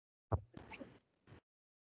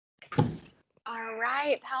All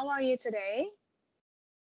right. How are you today?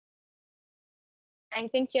 I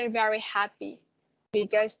think you're very happy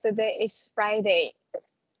because today is Friday.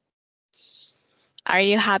 Are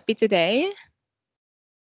you happy today?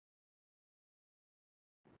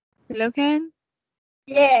 Logan?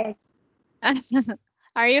 Yes.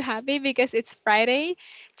 Are you happy because it's Friday?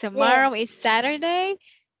 Tomorrow Yes. is Saturday.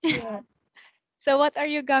 Yes. So what are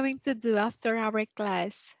you going to do after our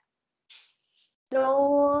class?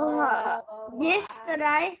 So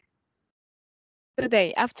yesterday,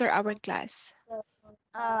 Today, after our class.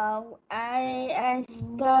 I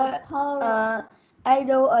start, I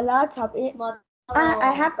do a lot of it.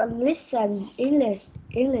 I have a listen English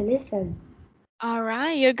listen. All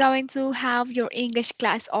right. You're going to have your English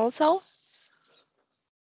class also?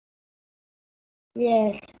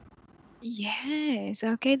 Yes. Yes.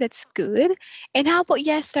 Okay, that's good. And how about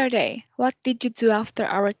yesterday? What did you do after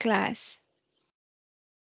our class?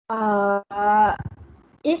 Uh,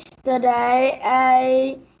 Yesterday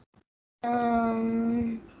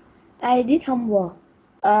um I did homework.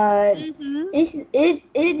 Mm-hmm.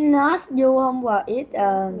 It not do homework. It's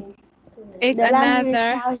The language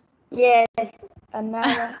another. house. Yes,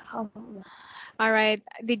 another homework. All right.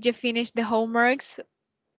 Did you finish the homeworks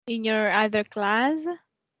in your other class?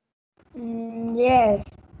 Yes.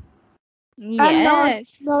 No,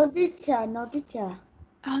 Yes. no teacher.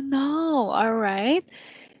 Oh no. All right.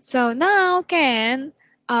 So now, Ken,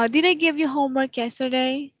 did I give you homework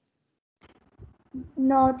yesterday?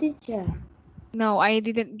 No teacher. No, I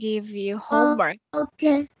didn't give you homework.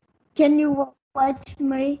 Okay. Can you watch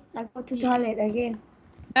me? I go to Yeah. toilet again.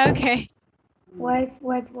 Okay. Wait.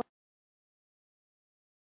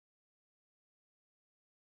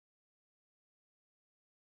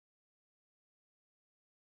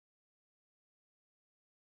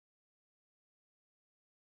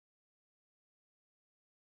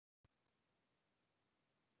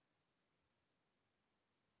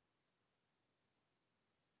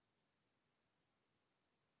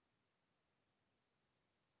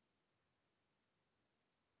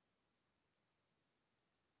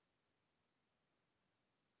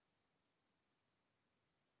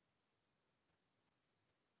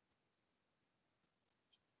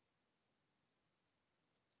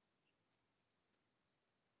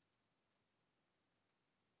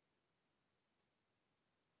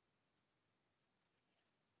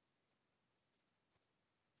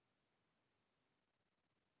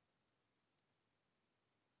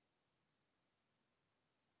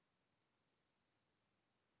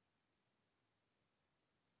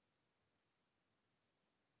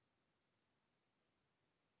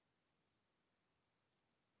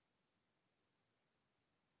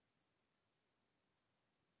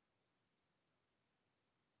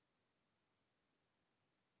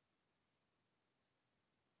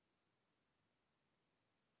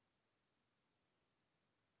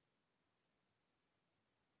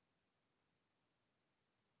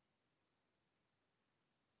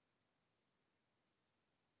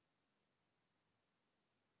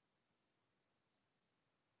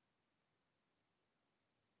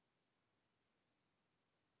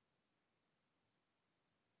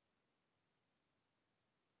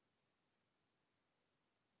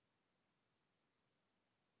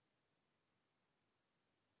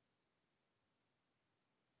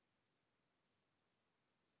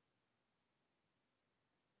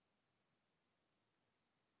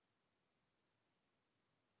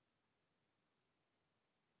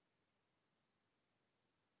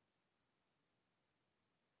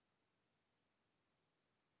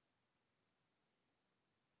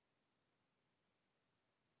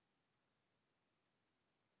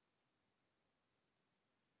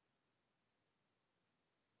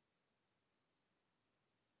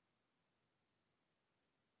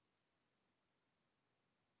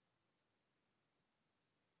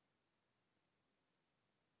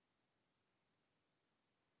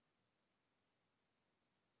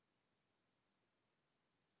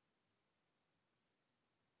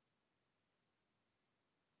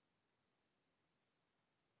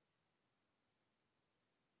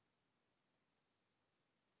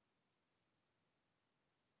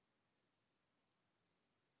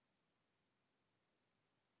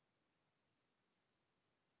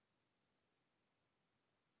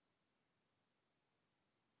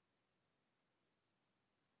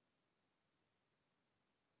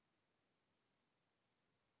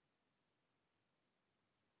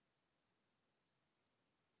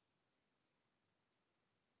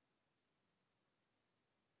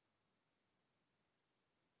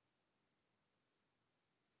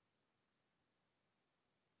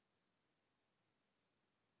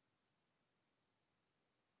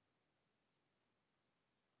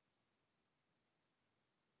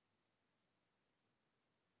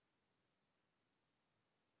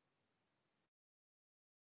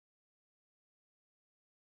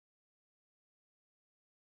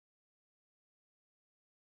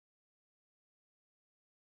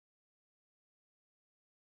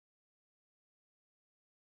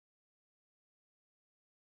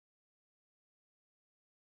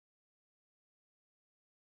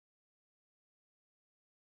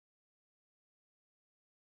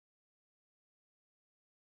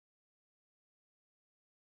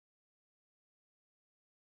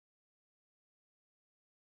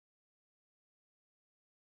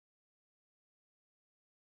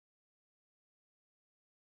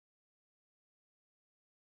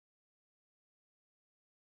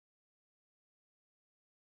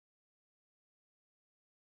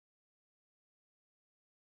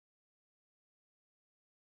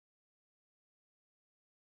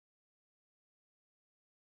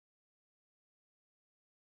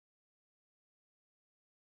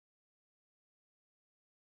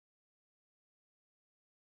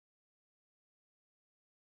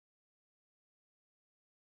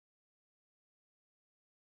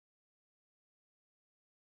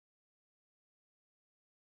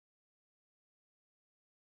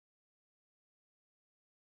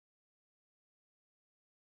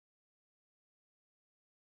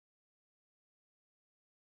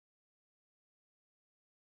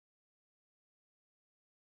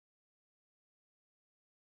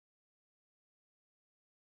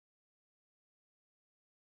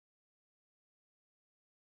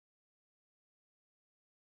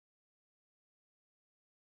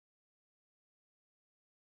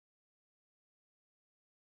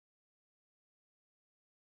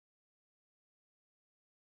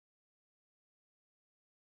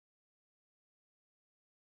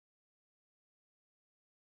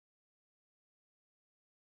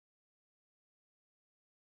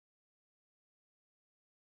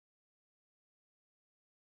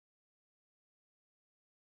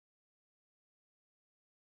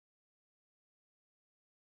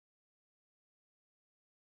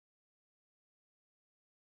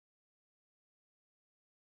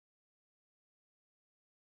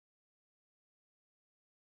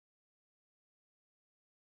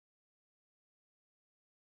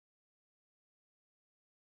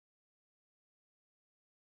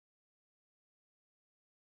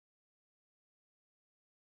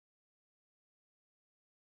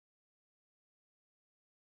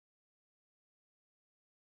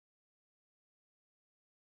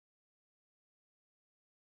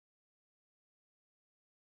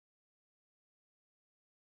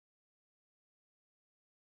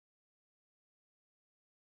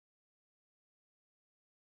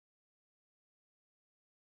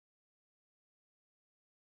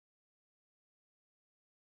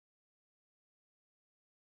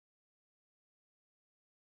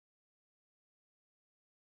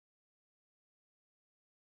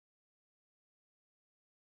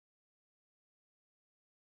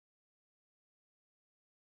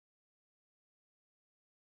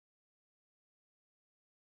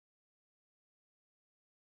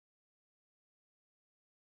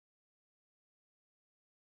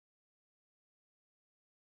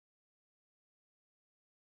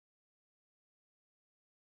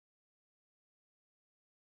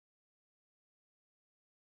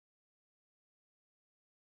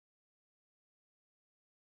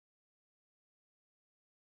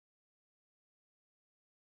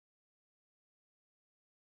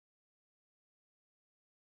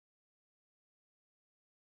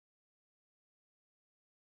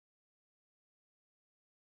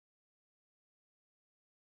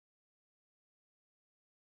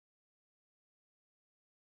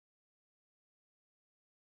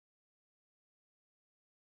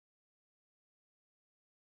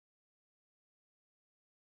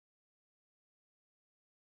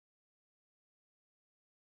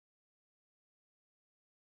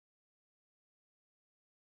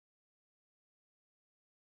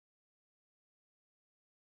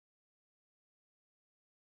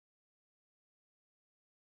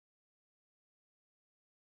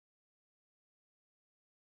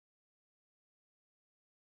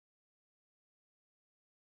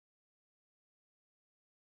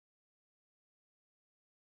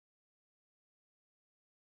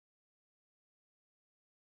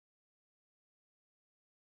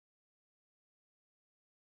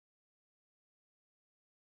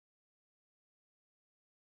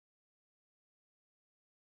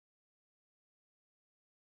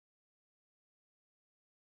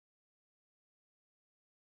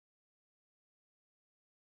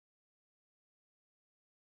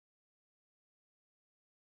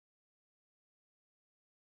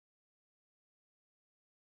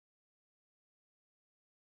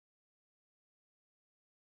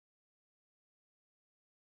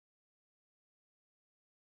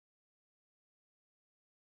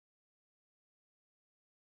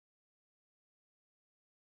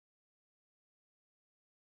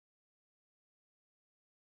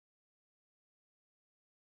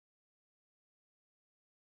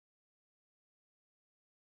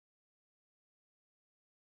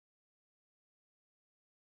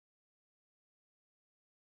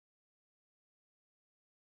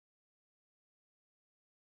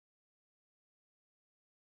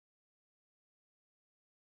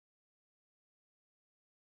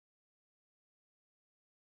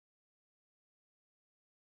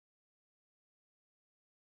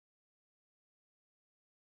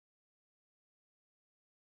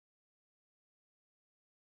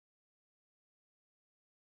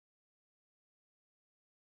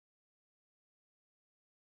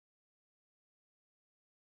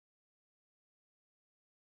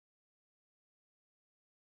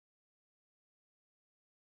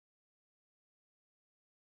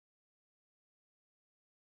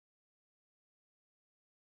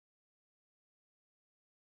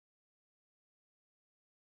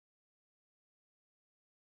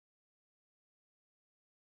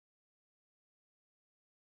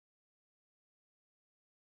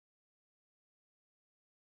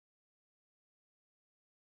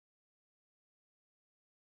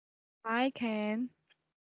 Hi, Ken.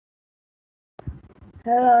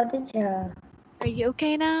 Hello, teacher. Are you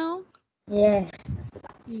okay now? Yes.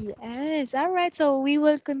 Yes. All right. So we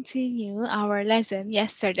will continue our lesson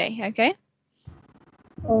yesterday. Okay.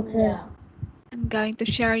 Okay. Yeah. I'm going to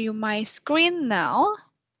share you my screen now.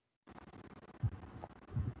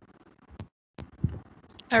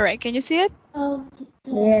 All right. Can you see it?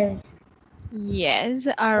 Yes. Yes.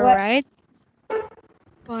 All What? right.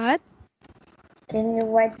 What? Can you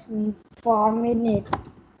wait 4 minutes?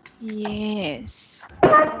 Yes.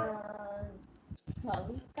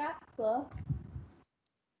 Thử cắt cửa.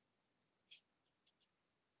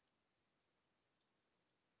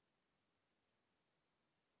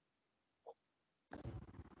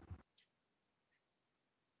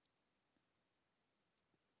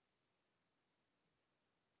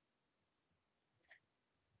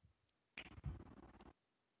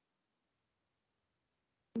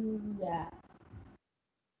 Dạ.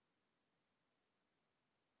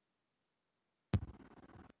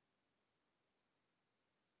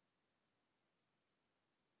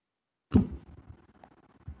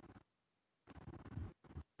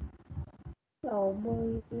 Dầu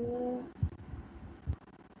bôi.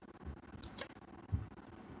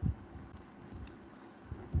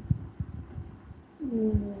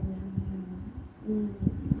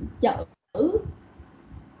 Chữ.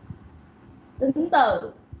 Tính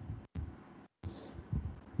từ.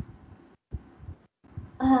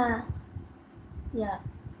 À. Dạ.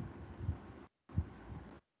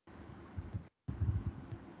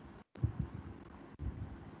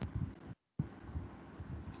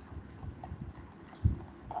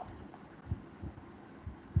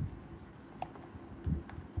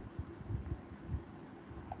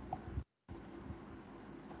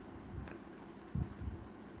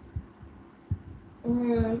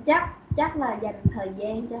 Chắc là dành thời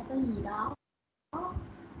gian cho cái gì đó.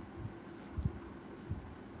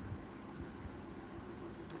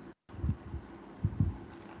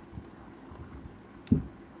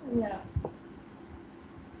 Dạ.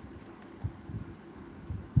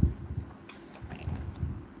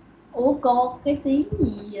 Ủa cô, cái tiếng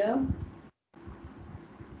gì vậy?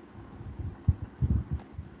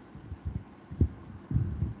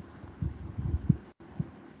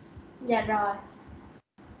 Dạ rồi.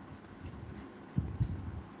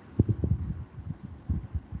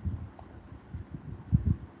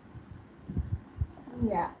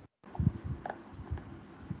 Dạ.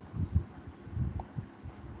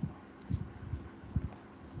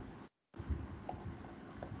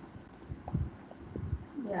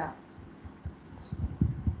 Dạ.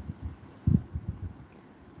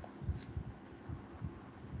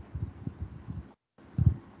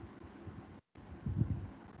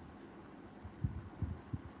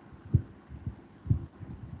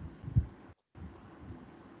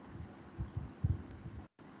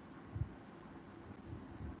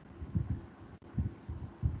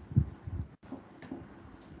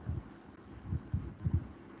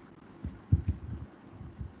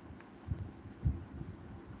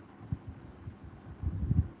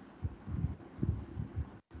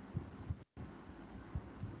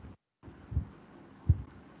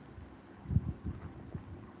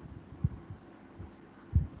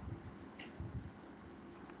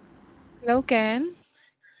 Hello, Ken.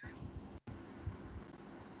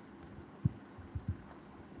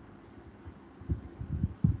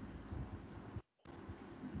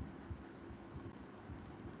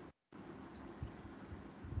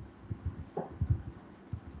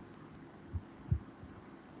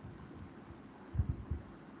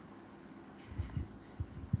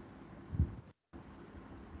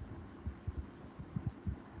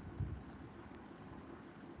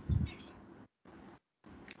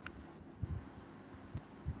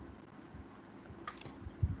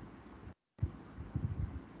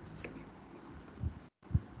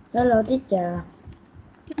 Hello, teacher.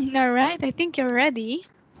 All right. I think you're ready.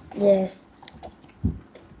 Yes.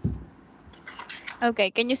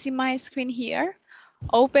 Okay. Can you see my screen here?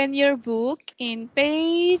 Open your book in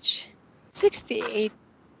page 68.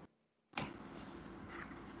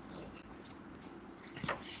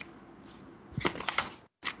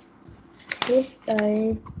 This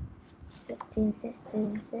day, 15,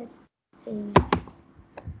 16, 16.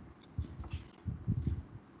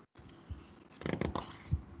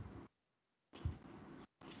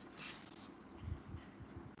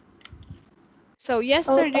 So Oh,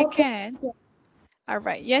 yesterday, okay. Ken. All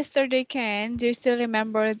right. Yesterday, Ken, do you still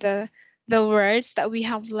remember the words that we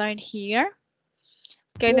have learned here?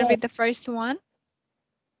 Can you Yes. read the first one?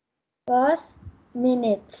 First,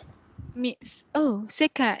 minute.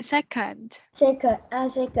 Second.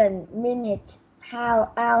 Second, minute.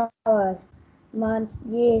 how, hours, months,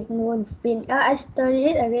 years, noon, spin. I study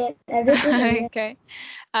it again. I read it again. Okay.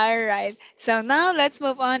 All right. So now let's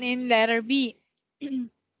move on in letter B.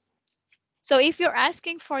 So if you're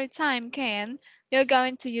asking for time, Ken, you're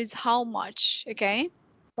going to use how much, okay?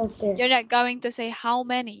 Okay. You're not going to say how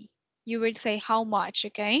many. You will say how much,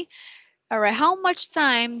 okay? All right. How much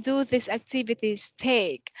time do these activities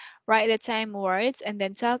take? Write the time words and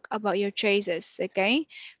then talk about your choices, okay?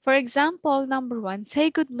 For example, number 1, say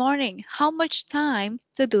good morning. How much time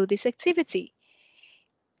to do this activity?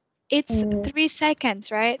 It's 3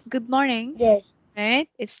 seconds, right? Good morning, Yes. right?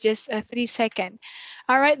 It's just a 3 second.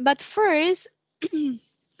 All right. But first, we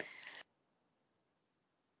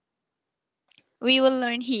will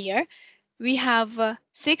learn here. We have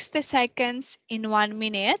 60 seconds in 1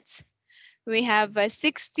 minute. We have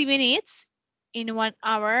 60 minutes in 1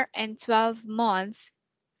 hour and 12 months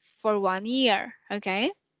for 1 year.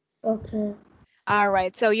 Okay. Okay. All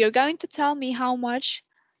right. So you're going to tell me how much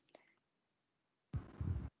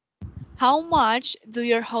do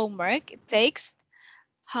your homework it takes?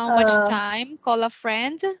 How much time? Call a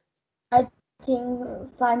friend. I think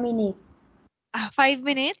 5 minutes. 5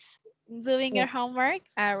 minutes doing your Yes. homework.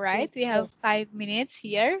 All right. We have Yes. 5 minutes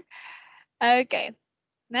here. Okay.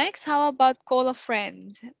 Next, how about call a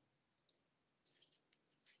friend?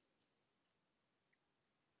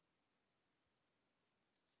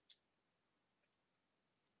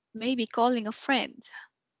 Maybe calling a friend.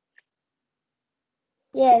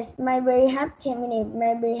 Yes, maybe have 10 minutes,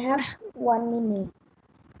 maybe have 1 minute.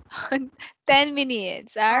 10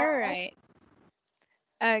 minutes. All right.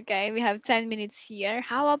 Okay, we have 10 minutes here.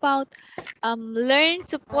 How about learn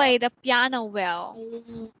to play the piano well?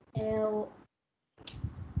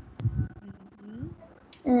 Mhm.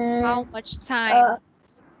 How much time?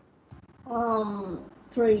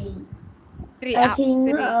 3. 3 I hours.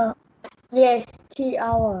 think, 3. yes, 3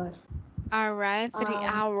 hours. All right, 3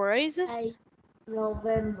 hours.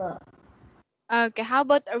 November. Okay, how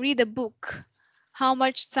about read a book? How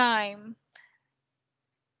much time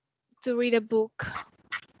to read a book?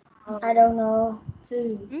 I don't know.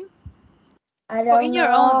 2. Hmm? I Oh, in don't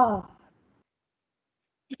your own. know.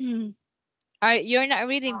 You're not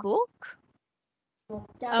reading book?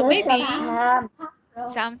 Just Maybe sometimes.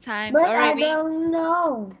 sometimes, But or I maybe. don't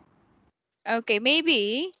know. Okay,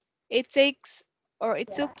 maybe it takes or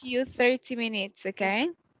it took you 30 minutes, okay?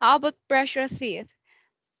 How about brush your teeth?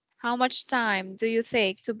 How much time do you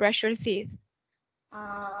take to brush your teeth?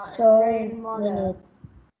 So, minute.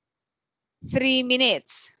 3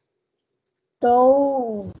 minutes.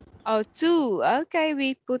 So, Oh, 2. Okay,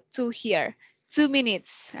 we put 2 here. 2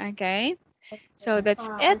 minutes, okay? So that's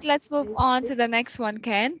it. Let's move on to the next one,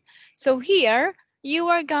 Ken. So here, you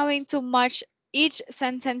are going to match each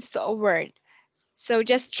sentence to a word. So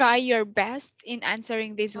just try your best in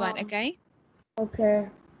answering this one, okay? okay.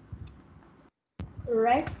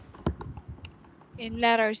 Right. In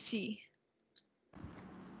letter C.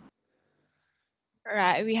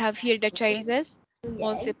 Right, we have here the choices: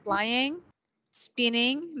 multiplying,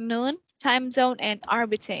 spinning, noon, time zone, and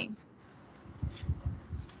orbiting.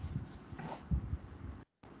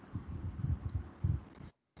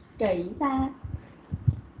 Kỹ ta.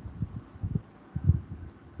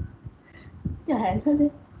 Trời ơi,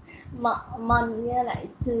 Monday lại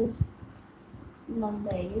Tuesday.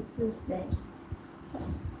 Monday, Tuesday.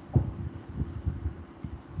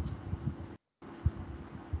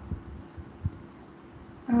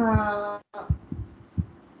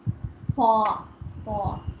 Four.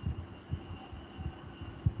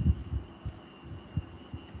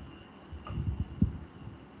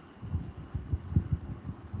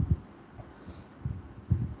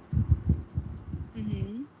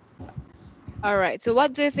 All right, so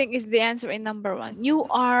what do you think is the answer in number 1? You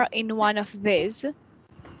are in one of these.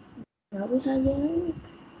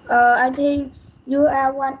 I think you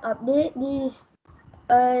are one of these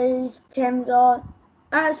time zone.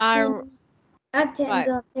 Are Time right.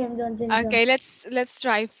 zone, time zone, time zone. Okay, let's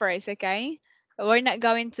try first, okay? We're not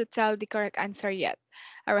going to tell the correct answer yet.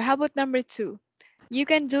 All right, how about number 2? You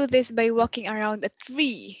can do this by walking around a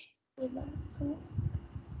tree.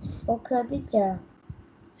 Okay, teacher.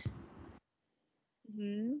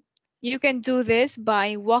 You can do this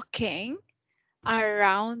by walking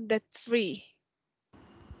around the tree.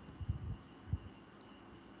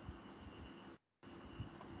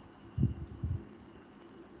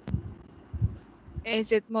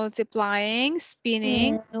 Is it multiplying,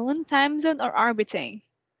 spinning, noon, time zone, or orbiting?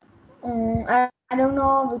 I don't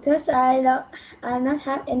know because I not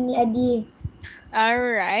have any idea. All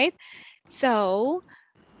right. So,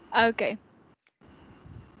 okay.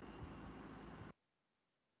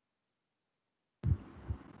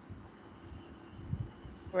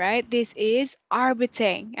 right? This is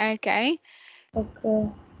orbiting, okay? Okay.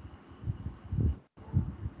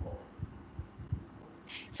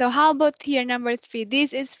 So how about here, number 3?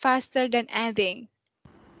 This is faster than adding.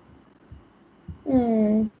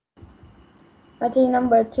 I think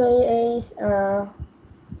number 3 is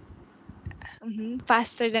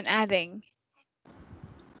Faster than adding.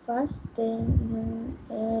 fasting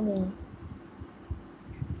adding.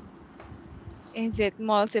 Is it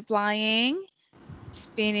multiplying,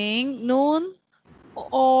 spinning, noon,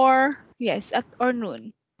 or yes, at or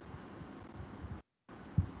noon?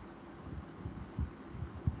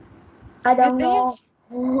 I It don't know. is.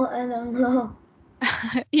 I don't know.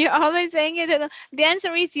 You're always saying you don't know. The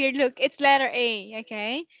answer is here. Look, it's letter A.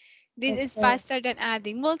 Okay. This is Okay. faster than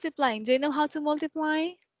adding. Multiplying. Do you know how to multiply?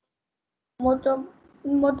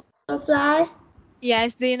 Multiply?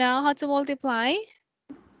 Yes. Do you know how to multiply?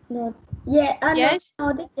 No. Yeah. No, Yes.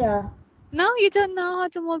 no, teacher. No, you don't know how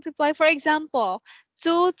to multiply. For example,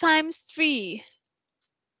 2 times 3.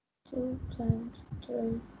 2 times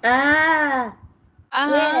 3. Ah.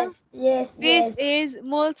 Uh-huh. Yes. Yes. This Yes. is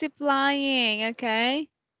multiplying. Okay.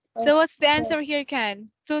 So what's the Okay. answer here,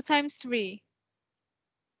 Ken? 2 times 3.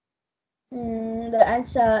 The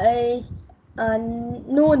answer is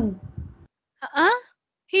noon. Uh-huh.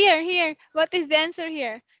 Here. What is the answer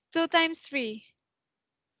here? 2 times 3.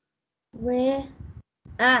 Where?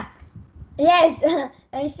 Ah. Yes.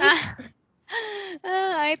 And 6.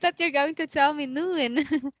 Ah, I thought you're going to tell me noon.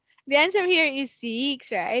 The answer here is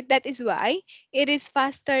 6, right? That is why it is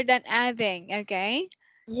faster than adding, okay?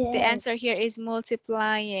 The Yes. answer here is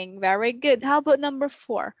multiplying. Very good. How about number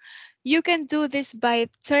 4? You can do this by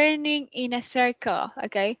turning in a circle,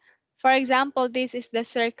 okay? For example, this is the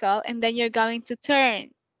circle, and then you're going to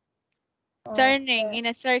turn. Turning Okay. in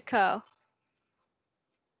a circle.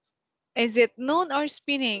 Is it noon or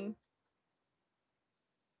spinning?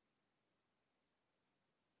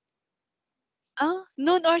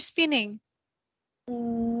 Noon or spinning?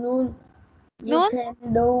 Noon. You Noon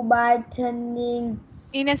can do by turning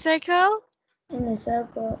in a circle? in a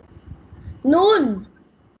circle. Noon.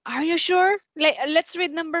 Are you sure? Let's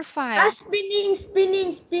read number Ah, 5. spinning,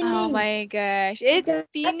 spinning, Oh spinning. my gosh, it's Okay.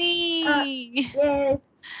 spinning. Yes.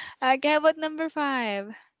 Okay, how about number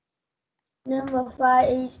 5? Number 5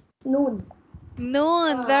 is noon.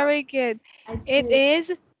 Noon, very good. I It think.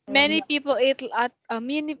 is many people eat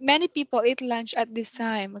lunch at this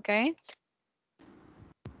time, okay?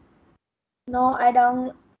 No, I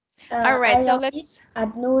don't. All right, I so don't eat let's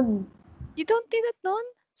at noon. You don't eat at noon?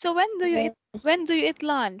 So Yes. when do you eat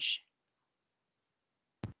lunch?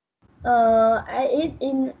 I eat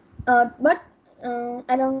in. But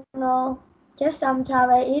I don't know. Just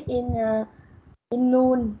sometimes I eat in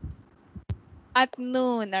noon. At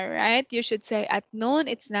noon, all right? You should say at noon,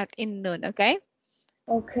 it's not in noon, okay?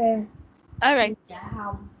 Okay. All right.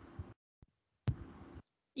 Yeah.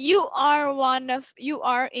 You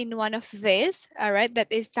are in one of this, all right?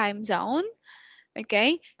 That is time zone.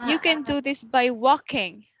 Okay, you can do this by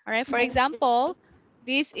walking. All right, for example,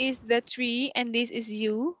 this is the tree and this is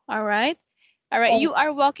you. All right, Oh, you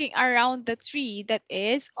are walking around the tree that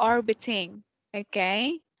is orbiting.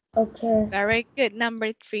 Okay, okay. very good.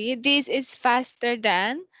 Number 3, this is faster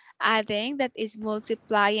than adding, that is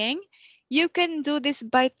multiplying. You can do this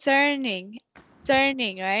by turning,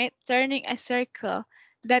 right? Turning a circle,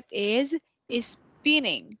 that is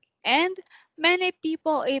spinning. And many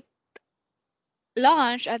people eat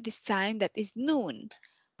lunch at this time, that is noon.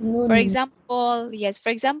 For Noon. example, yes, for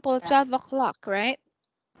example, 12 o'clock, right?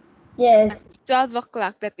 Yes. 12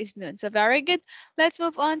 o'clock, that is noon. So very good. Let's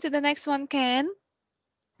move on to the next one, Ken.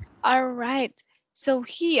 All right. So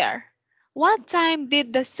here, what time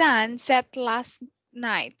did the sun set last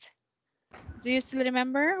night? Do you still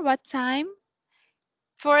remember what time?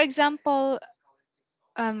 For example,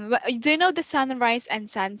 do you know the sunrise and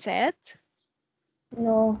sunset?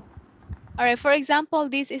 No. All right. For example,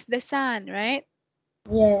 this is the sun, right?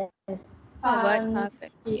 Yes. Oh, what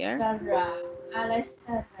happened here? Sandra.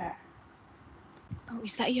 Alexandra. Oh,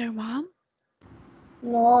 is that your mom?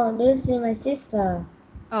 No, this is my sister.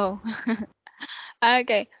 Oh,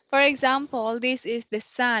 okay. For example, this is the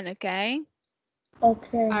sun, okay?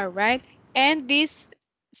 Okay. All right. And this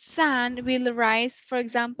sun will rise, for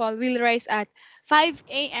example, will rise at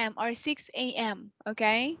 5 a.m. or 6 a.m.,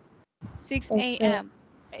 okay? 6 Okay. a.m.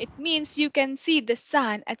 It means you can see the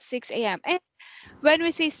sun at 6 a.m. And when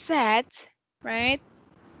we say set, right,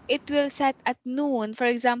 it will set at noon, for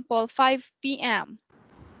example, 5 p.m.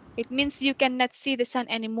 It means you cannot see the sun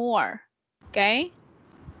anymore, okay?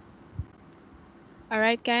 All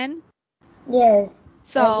right, Ken? Yes.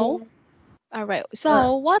 I So, think. All right.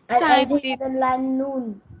 So what I time think did the land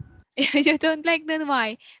noon. you don't like noon?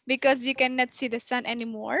 Why? Because you cannot see the sun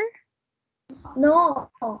anymore? No,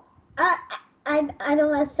 I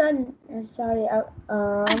don't like sun. Sorry,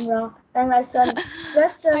 I'm wrong. I don't like sun. The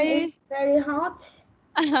sun I is very hot.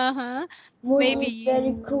 uh-huh. Moon is Maybe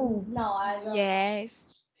very cool. yes.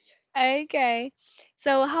 Okay.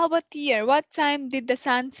 So how about here? What time did the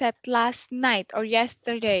sun set last night or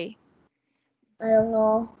yesterday? I don't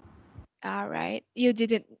know. All right. You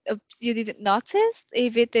didn't notice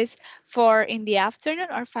if it is 4 in the afternoon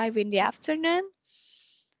or 5 in the afternoon?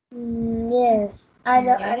 Yes, I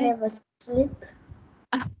Yeah. never sleep.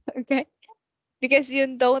 Okay. Because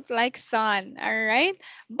you don't like sun, all right?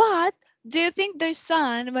 But do you think there's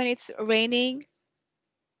sun when it's raining?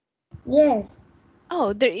 Yes.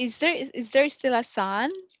 Oh, is there still a sun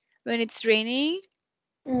when it's raining?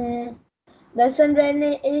 Mm, the sun rain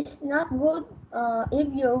is not good. If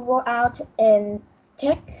you go out and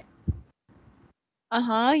take.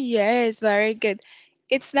 Uh-huh, yes, very good.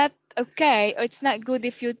 It's not okay, or it's not good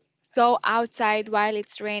if you go outside while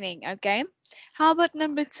it's raining, okay? How about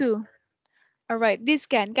number two? All right, this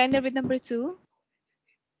can you read number two?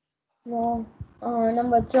 No.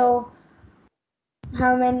 Number two.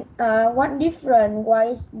 How many? What different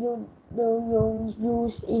ways you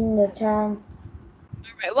use in the time?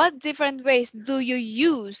 All right, what different ways do you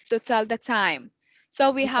use to tell the time?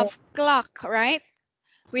 So we Okay. have clock, right?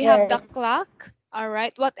 We have the Yes. clock. All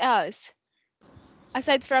right, what else?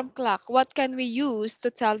 Aside from clock, what can we use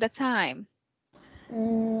to tell the time?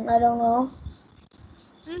 I don't know.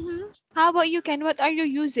 Mm-hmm. How about you, Ken? What are you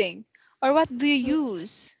using? Or what do you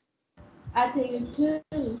use? I think too.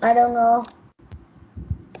 I don't know.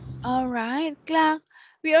 All right, clock.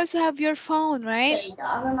 We also have your phone, right?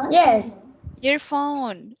 Yes. Your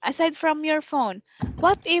phone. Aside from your phone,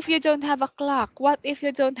 what if you don't have a clock? What if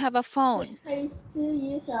you don't have a phone? I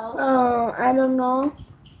don't know.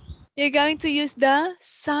 You're going to use the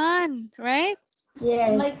sun, right? Yes.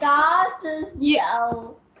 Oh my God, You,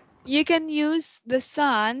 you can use the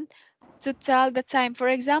sun to tell the time. For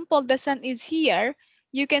example, the sun is here.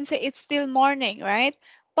 You can say it's still morning, right?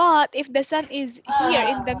 But if the sun is here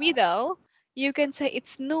in the middle, you can say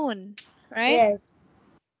it's noon, right? Yes.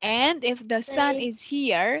 And if the sun is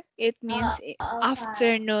here, it means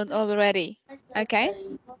afternoon already. Okay?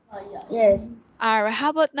 Yes. Alright, how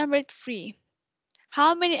about number three?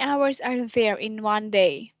 How many hours are there in one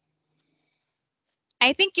day?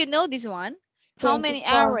 I think you know this one. How many 24.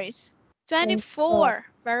 hours? 24. 24.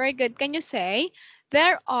 Very good. Can you say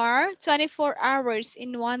there are 24 hours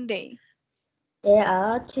in one day? There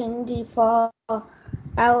are 24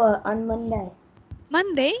 hours on Monday.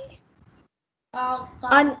 Monday?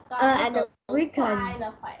 At the weekend.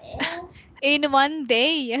 In one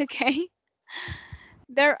day, okay?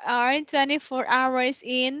 There are 24 hours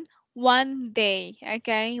in one day,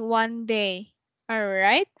 okay? One day. All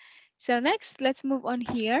right. So next, let's move on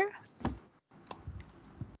here.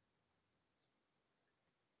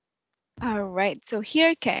 All right. So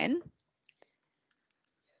here, Ken.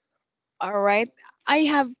 All right. I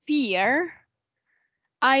have here.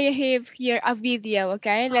 I have here a video,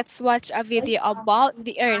 okay? Let's watch a video about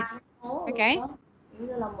the Earth, okay?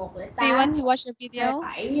 Do you want to watch a video,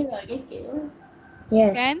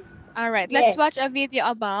 Yes. Ken? All right. Let's Yes. watch a video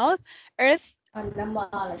about Earth.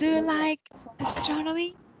 Do you like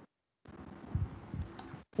astronomy?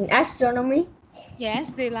 In astronomy.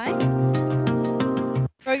 Yes. Do you like?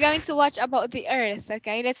 We're going to watch about the Earth,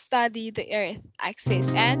 okay? Let's study the Earth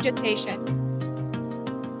axis and rotation.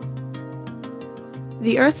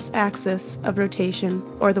 The Earth's axis of rotation,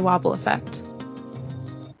 or the wobble effect.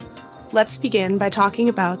 Let's begin by talking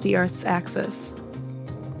about the Earth's axis.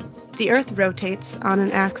 The Earth rotates on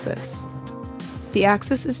an axis. The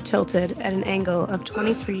axis is tilted at an angle of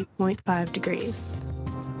 23.5 degrees.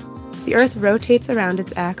 The Earth rotates around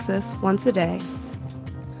its axis once a day.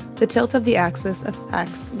 The tilt of the axis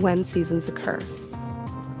affects when seasons occur.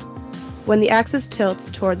 When the axis tilts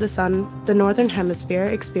toward the sun, the northern hemisphere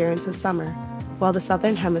experiences summer, while the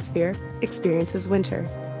southern hemisphere experiences winter.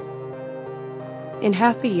 In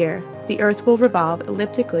half a year, the Earth will revolve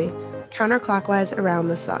elliptically counterclockwise around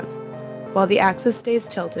the sun, while the axis stays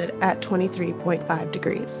tilted at 23.5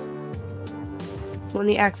 degrees. When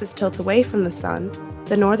the axis tilts away from the sun,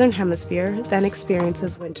 the northern hemisphere then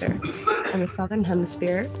experiences winter, and the southern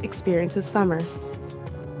hemisphere experiences summer.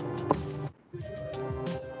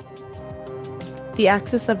 The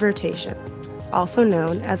axis of rotation, also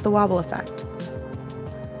known as the wobble effect.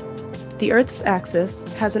 The Earth's axis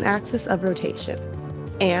has an axis of rotation,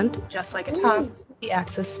 and, just like a top, the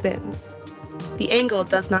axis spins. The angle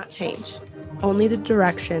does not change. only the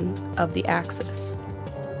direction of the axis.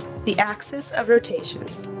 The axis of rotation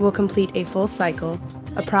will complete a full cycle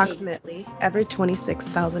approximately every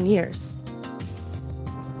 26,000 years.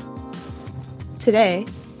 Today,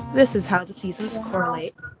 this is how the seasons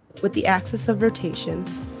correlate with the axis of rotation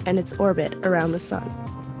and its orbit around the sun.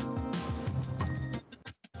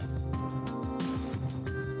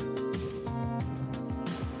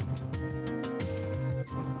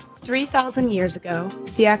 "3,000 years ago,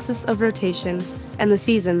 the axis of rotation and the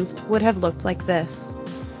seasons would have looked like this.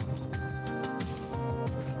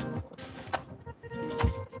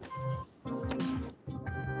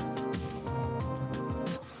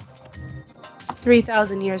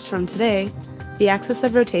 3,000 years from today, the axis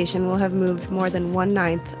of rotation will have moved more than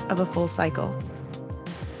 1/9 of a full cycle.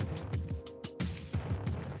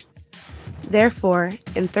 Therefore,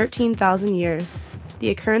 in 13,000 years, the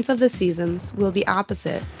occurrence of the seasons will be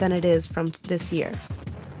opposite than it is from this year.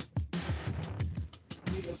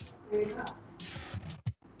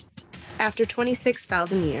 After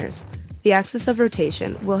 26,000 years, the axis of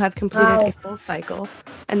rotation will have completed a full cycle,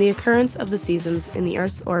 and the occurrence of the seasons in the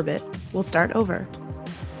Earth's orbit will start over.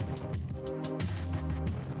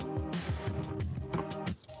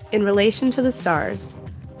 In relation to the stars,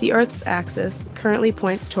 the Earth's axis currently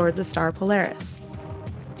points toward the star Polaris.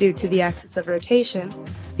 Due to the axis of rotation,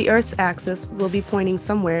 the Earth's axis will be pointing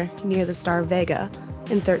somewhere near the star Vega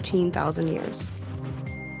in 13,000 years.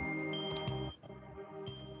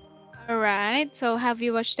 Alright, so have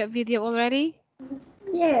you watched that video already?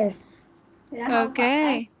 Yes.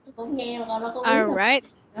 Okay. Alright,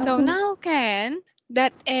 so now Ken,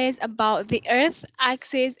 that is about the Earth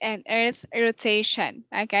axis and Earth rotation,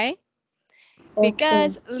 okay?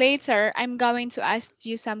 Because later I'm going to ask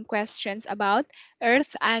you some questions about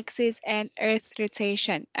Earth axis and Earth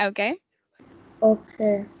rotation, okay?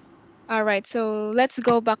 Okay. Alright, so let's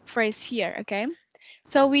go back first here, okay?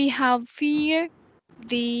 So we have here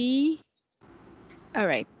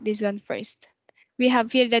alright, this one first. We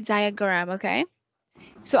have here the diagram, okay?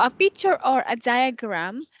 So a picture or a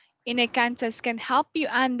diagram in a contest can help you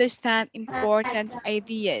understand important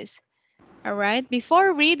ideas. All right,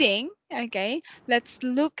 before reading, okay, let's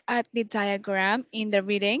look at the diagram in the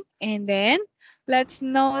reading and then let's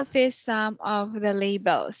notice some of the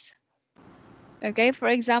labels. Okay, for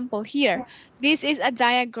example, here, this is a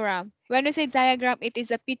diagram. When we say diagram, it is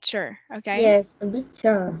a picture, okay? Yes, a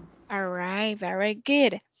picture. All right, very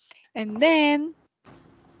good. And then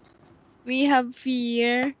we have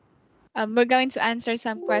here, we're going to answer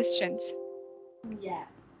some questions. Yeah.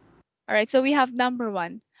 All right, so we have number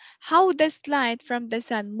 1. How does light from the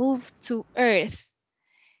sun move to Earth?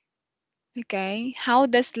 Okay, how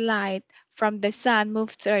does light from the sun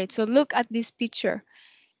move to Earth? So look at this picture.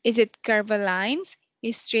 Is it curved lines,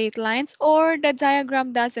 is straight lines, or the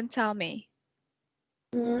diagram doesn't tell me?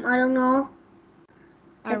 I don't know.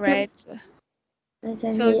 All right, so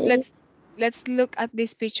let's look at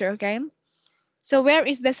this picture, okay? So where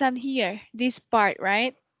is the sun here? This part,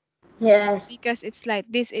 right? Yes. Because it's light.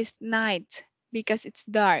 This is night because it's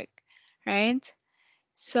dark, right?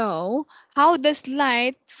 So how does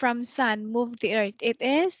light from sun move the earth? It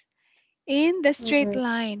is in the straight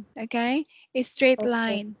line, okay? A straight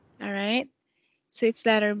line, all right? So it's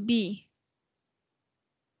letter B.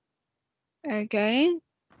 Okay.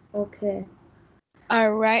 Okay.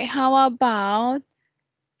 All right. How about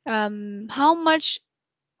how much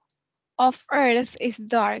of earth is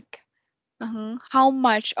dark? How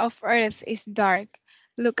much of earth is dark?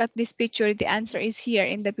 Look at this picture. The answer is here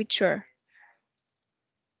in the picture.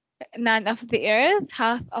 None of the earth,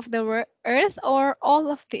 half of the earth, or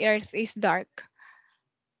all of the earth is dark.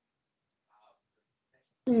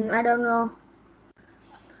 I don't know.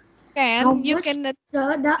 And you cannot.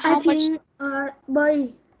 I How much? think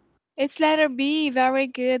B. It's letter B. Very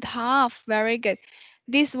good. Half. Very good.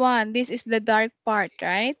 This one, this is the dark part,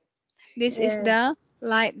 right? This is the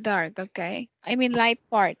light dark, okay? I mean light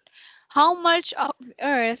part. How much of the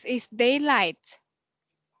earth is daylight?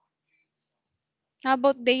 How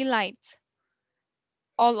about daylight?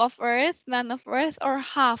 All of earth, none of earth, or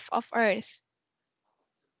half of earth?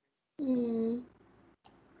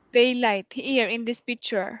 Daylight here in this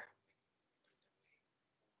picture.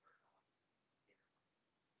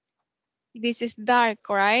 This is dark,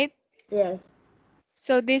 right? Yes.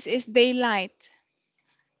 So this is daylight.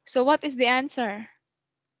 So what is the answer?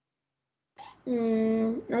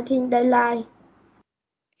 I think they lie.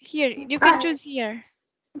 Here, you can choose here.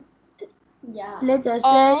 Yeah. Letter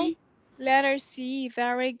All, C. letter C,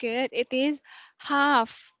 very good. It is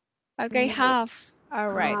half. Okay, half. All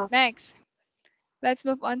right, next. Let's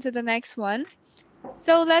move on to the next one.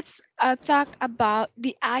 So let's talk about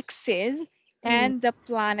the axis and the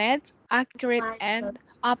planets, accurate and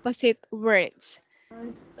opposite words.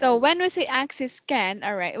 So when we say axis scan,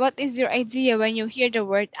 all right, what is your idea when you hear the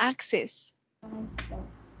word axis?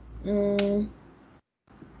 Mm,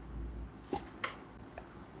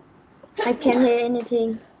 I can't hear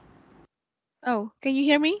anything. Oh, can you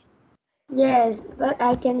hear me? Yes, but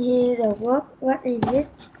I can hear the word. What is it?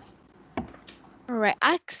 All right,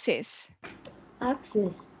 axis.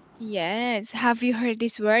 Axis. Yes. Have you heard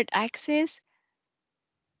this word axis?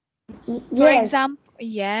 For Yes. example,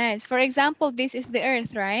 yes. For example, this is the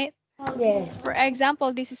Earth, right? Yes. For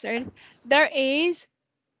example, this is Earth. There is,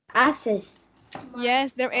 Axis.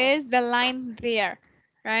 yes, there is the line there,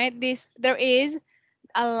 right? There is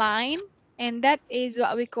a line, and that is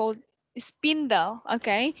what we call spindle,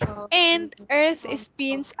 okay? And Earth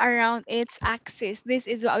spins around its axis. This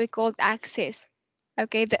is what we call axis,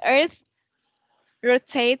 okay? The Earth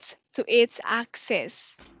rotates to its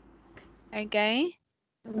axis, okay?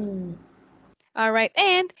 Mm. All right,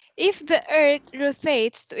 and if the Earth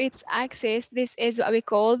rotates to its axis, this is what we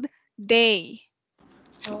call day.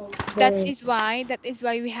 Okay. That is why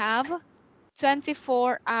we have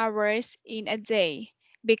 24 hours in a day,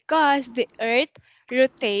 because the Earth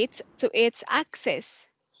rotates to its axis.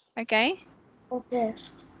 Okay? Okay.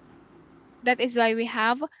 That is why we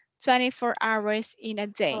have 24 hours in a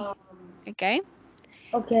day. Okay?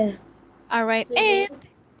 Okay. All right. And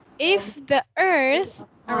if the Earth,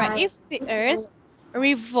 all right, if the Earth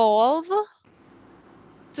revolve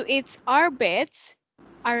to its orbits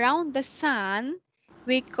around the sun,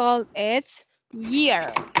 we call it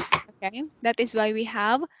year. Okay? That is why we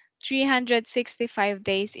have 365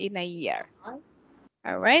 days in a year.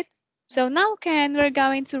 All right. So now, Ken, we're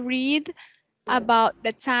going to read about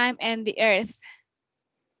the time and the earth.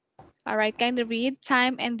 All right, can you read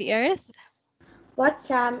time and the earth? What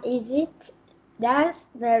time is it? That's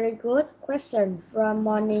very good question. From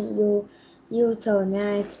morning you till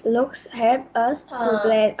night. Looks help us to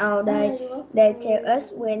plan our day. They tell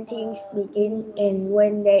us when things begin and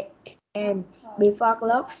when they end. Before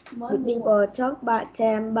clocks, people talk about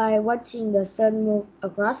time by watching the sun move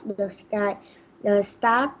across the sky. The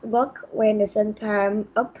stars work when the sun comes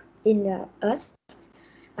up in the earth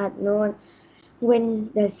at noon.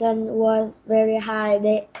 When the sun was very high,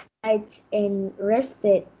 they ate and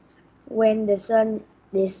rested. When the sun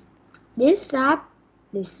disappeared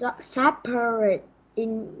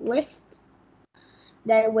in west,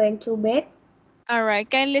 they went to bed. All right,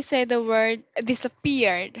 kindly say the word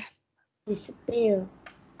disappeared. Disappear.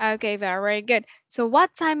 Okay, very good. So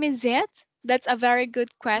what time is it? That's a very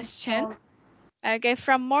good question. Okay,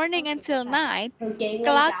 from morning until night,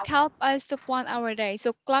 clock help us to plan our day.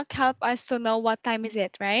 So clock help us to know what time is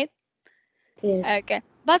it, right? Yes. Okay.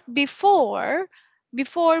 But before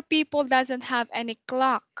people doesn't have any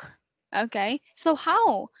clock. Okay. So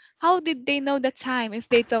how did they know the time if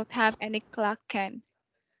they don't have any clock, Ken?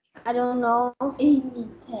 I don't know. Imitate.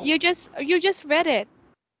 You just read it.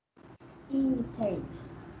 Imitate.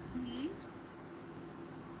 Mhm.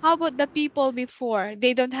 How about the people before?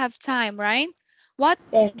 They don't have time, right? What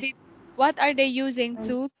Yes. did what are they using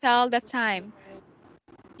to tell the time?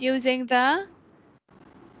 Using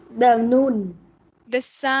The noon. the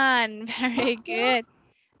sun. Very good.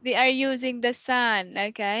 They are using the sun,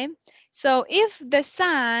 okay? So if the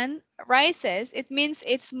sun rises, it means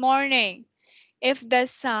it's morning. If the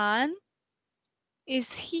sun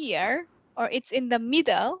is here or it's in the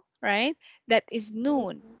middle, right? That is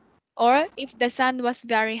noon. Or if the sun was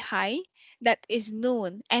very high, that is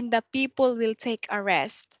noon and the people will take a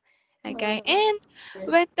rest. Okay? And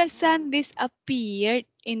when the sun disappeared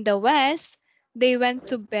in the west, they went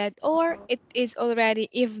to bed or it is already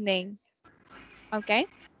evening. Okay?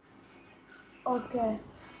 Okay.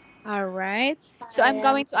 All right. So I I'm am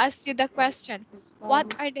going to ask you the question. What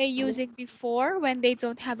are they using before when they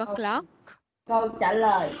don't have a clock? câu trả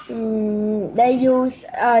lời. They use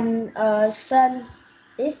an sun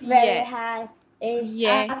is very Yeah. high. It's Yes.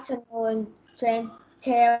 afternoon 10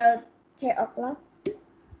 o'clock.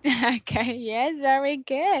 Okay. Yes, very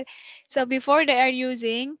good. So before they are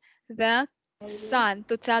using the sun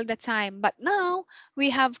to tell the time, but now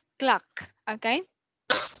we have clock. Okay.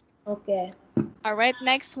 Okay. All right.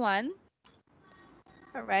 Next one.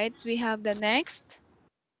 All right. We have the next.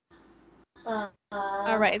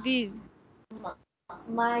 All right. These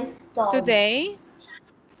Milestone. today.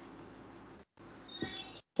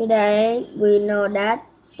 Today we know that.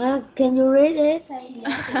 Can you read it?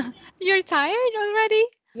 You're tired already?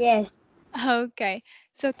 Yes. Okay,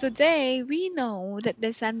 so today we know that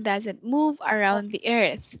the sun doesn't move around the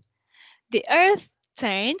earth. The earth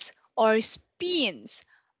turns or spins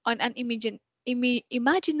on an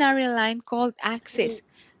imaginary line called axis.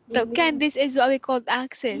 So Ken, this is what we call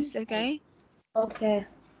axis, okay? Okay.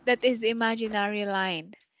 That is the imaginary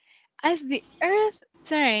line. As the Earth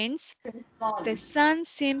turns, the sun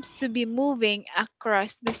seems to be moving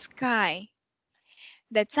across the sky.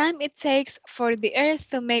 The time it takes for the Earth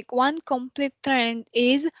to make one complete turn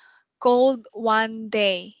is called 1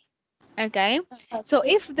 day. Okay? So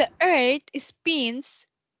if the Earth spins,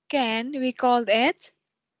 can we call it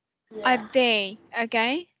a day?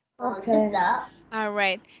 Okay? Okay.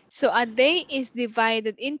 Alright. So a day is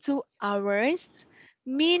divided into hours,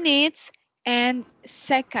 minutes, and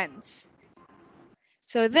seconds.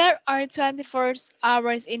 So there are 24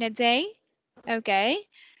 hours in a day. Okay.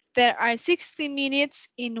 There are 60 minutes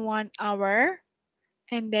in 1 hour.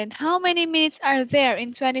 And then how many minutes are there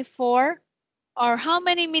in 24? Or how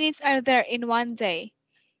many minutes are there in 1 day?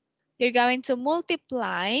 You're going to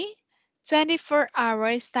multiply 24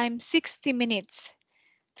 hours times 60 minutes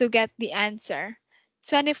to get the answer.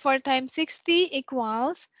 24 times 60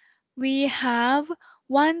 equals, we have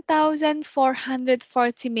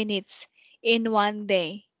 1,440 minutes in 1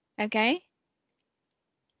 day. Okay?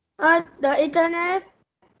 The internet.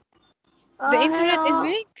 The internet is Hello.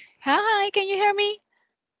 weak. Hi, can you hear me?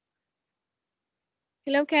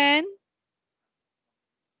 Hello, Ken?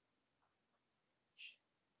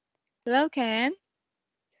 Hello, Ken?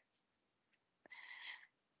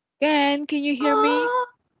 Ken, can you hear me?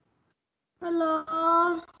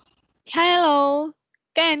 Hello. Hello?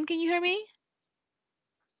 Ken, can you hear me?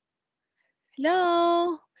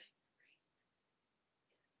 Hello?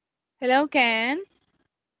 Hello, Ken?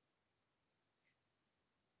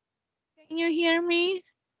 Can you hear me?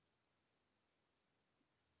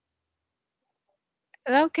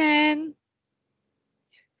 Hello, Ken?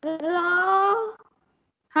 Hello.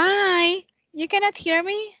 Hi, you cannot hear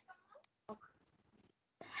me?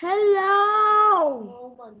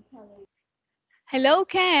 Hello. Hello,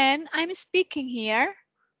 Ken. I'm speaking here.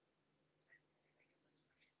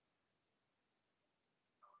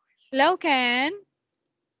 Hello, Ken.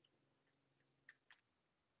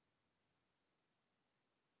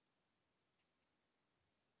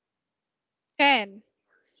 Ken.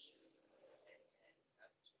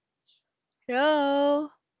 Hello.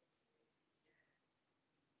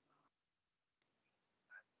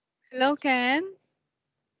 Hello, Ken.